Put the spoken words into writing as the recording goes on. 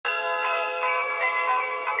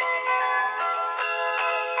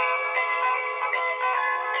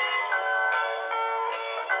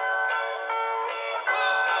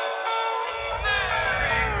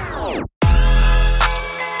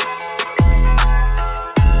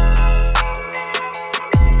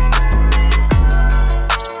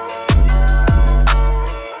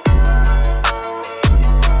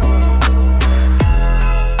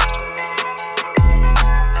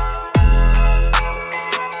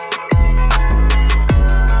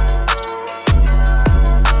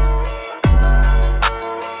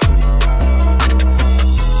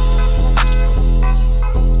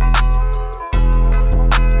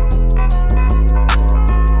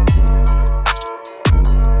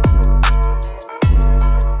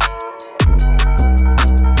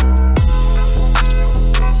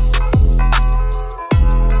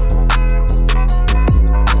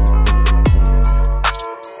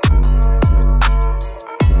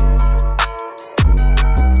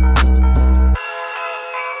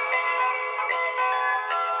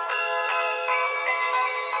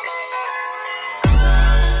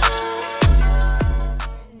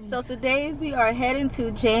Today we are heading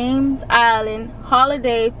to James Island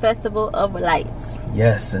Holiday Festival of Lights.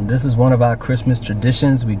 Yes, and this is one of our Christmas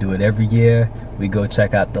traditions. We do it every year. We go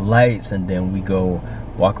check out the lights and then we go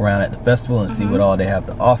walk around at the festival and see what all they have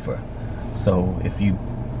to offer. So if you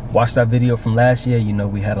watched our video from last year, you know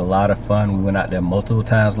we had a lot of fun. We went out there multiple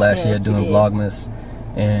times last year doing Vlogmas.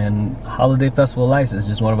 And Holiday Festival of Lights is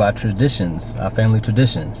just one of our traditions, our family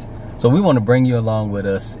traditions. So we want to bring you along with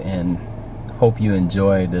us and hope you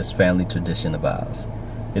enjoy this family tradition of ours.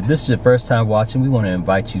 If this is your first time watching, we want to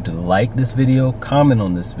invite you to like this video, comment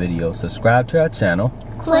on this video, subscribe to our channel,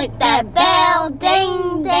 click that bell,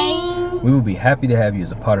 ding ding. We will be happy to have you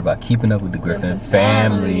as a part of our Keeping Up with the Griffin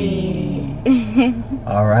family.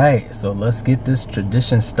 Alright, so let's get this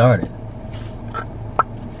tradition started.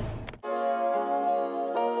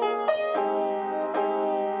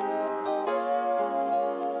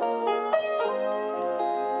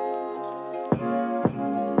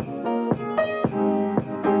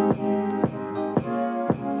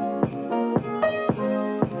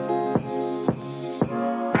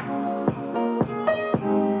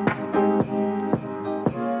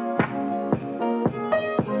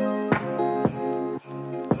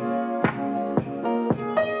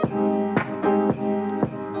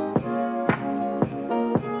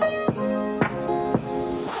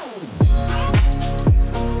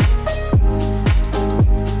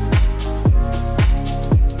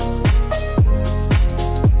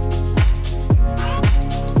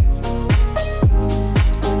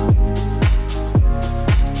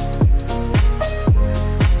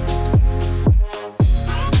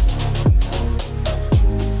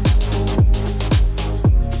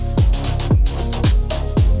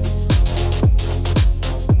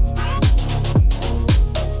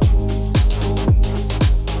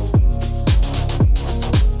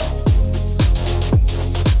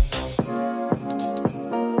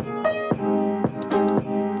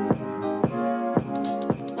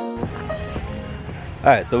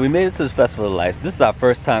 Alright, so we made it to the Festival of Lights. This is our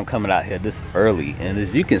first time coming out here this early, and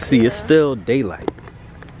as you can see, it's still daylight.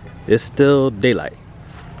 It's still daylight.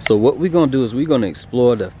 So what we're gonna do is we're gonna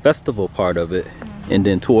explore the festival part of it, and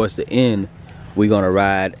then towards the end, we're gonna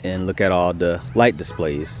ride and look at all the light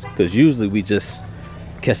displays. Because usually we just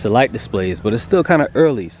catch the light displays, but it's still kind of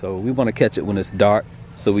early, so we want to catch it when it's dark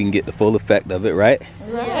so we can get the full effect of it, right?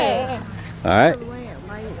 Yeah. Alright.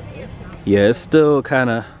 Yeah, it's still kind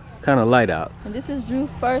of light out. And this is Drew's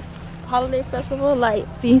first Holiday Festival of Lights.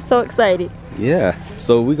 He's so excited. Yeah,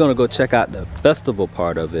 so we're gonna go check out the festival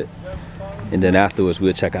part of it, and then afterwards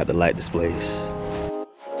we'll check out the light displays.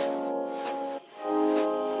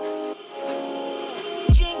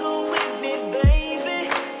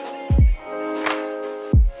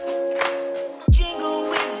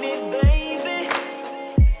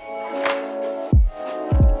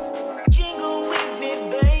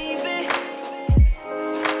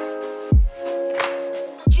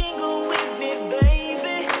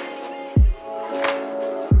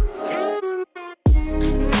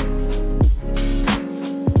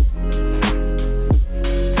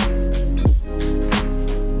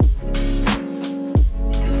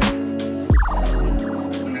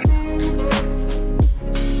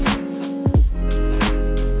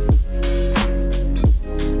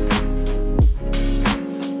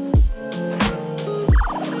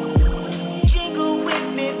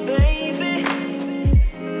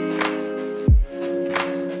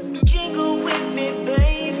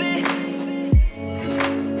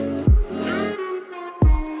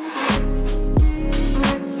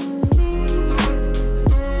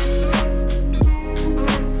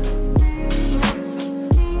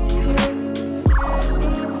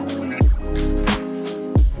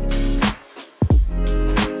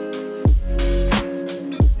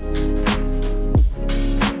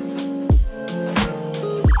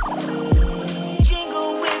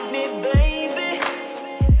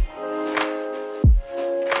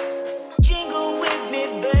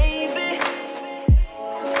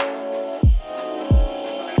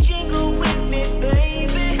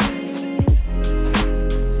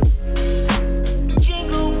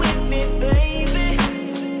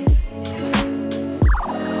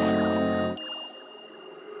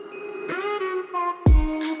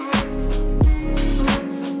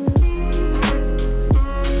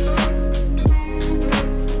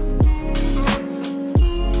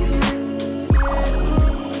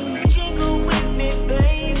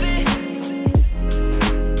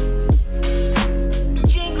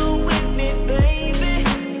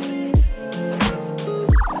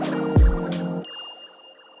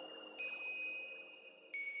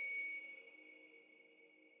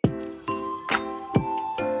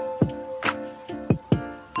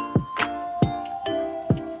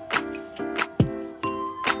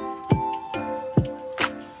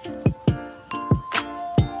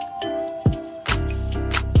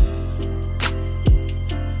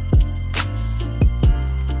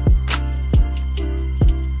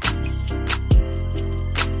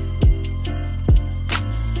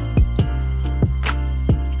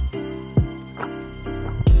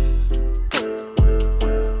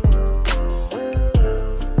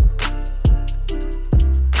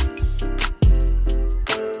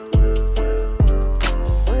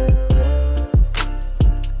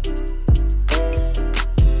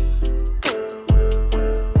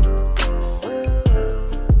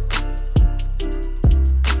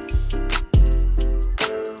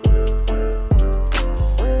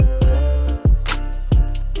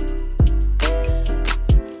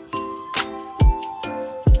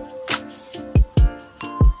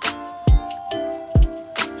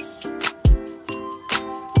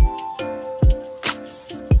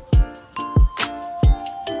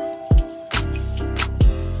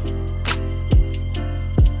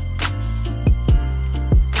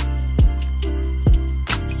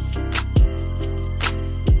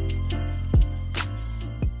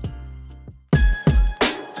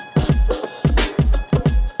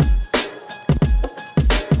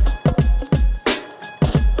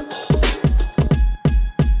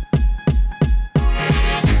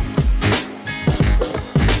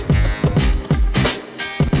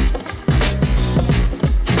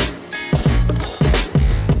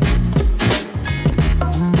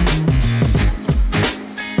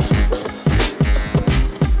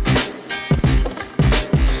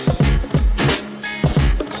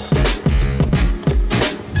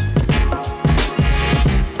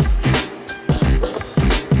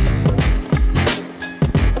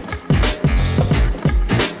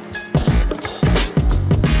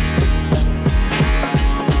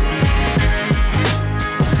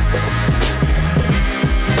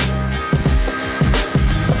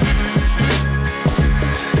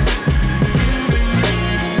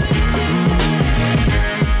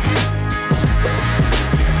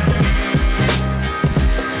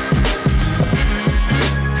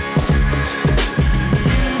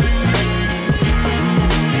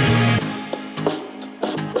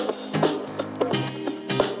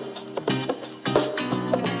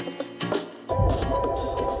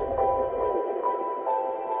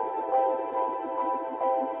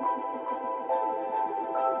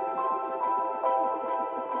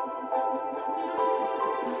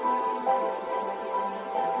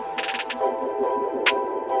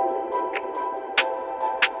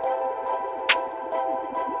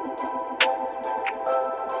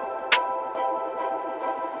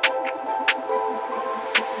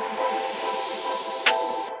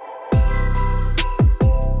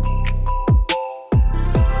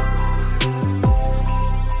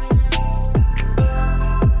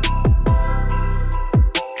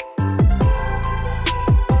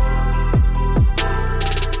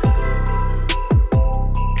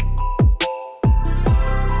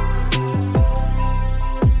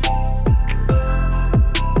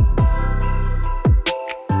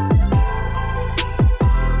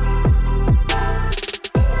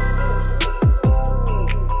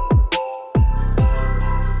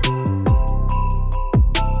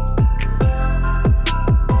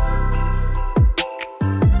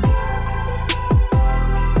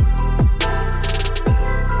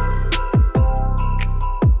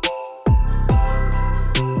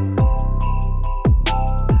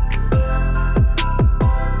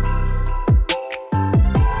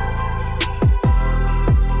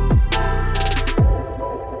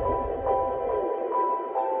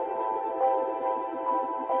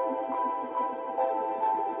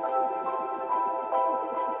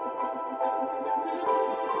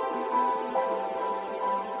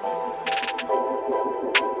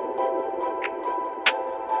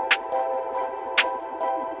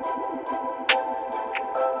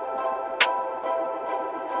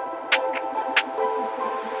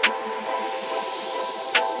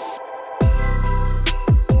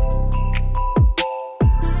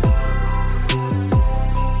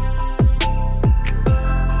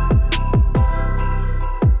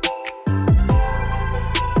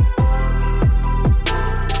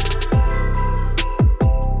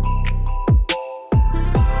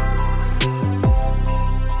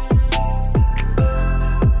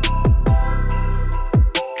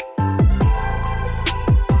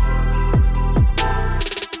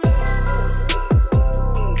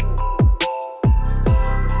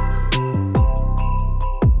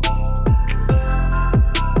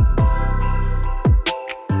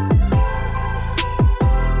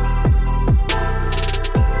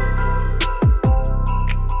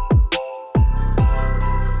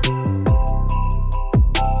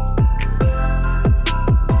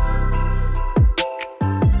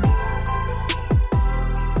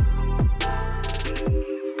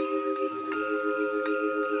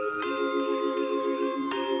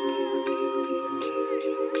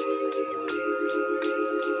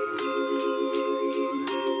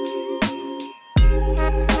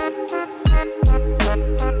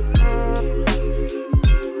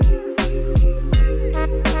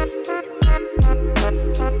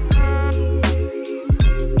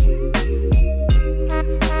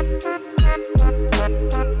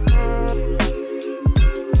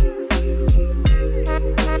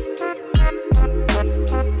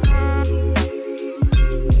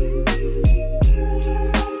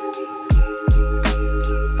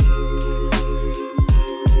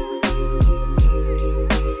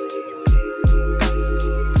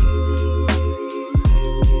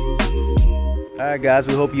 right, guys,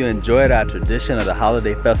 we hope you enjoyed our tradition of the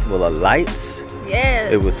Holiday Festival of Lights.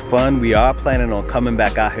 Yes. It was fun. We are planning on coming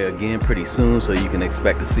back out here again pretty soon, so you can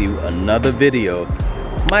expect to see another video.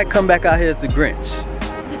 Might come back out here as the Grinch.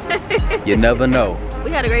 You never know.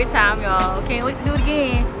 We had a great time, y'all. Can't wait to do it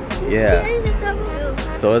again.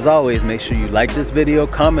 Yeah. So as always, make sure you like this video,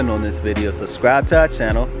 comment on this video, subscribe to our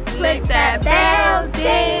channel. Click that bell,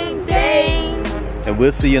 ding, ding. And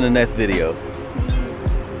we'll see you in the next video.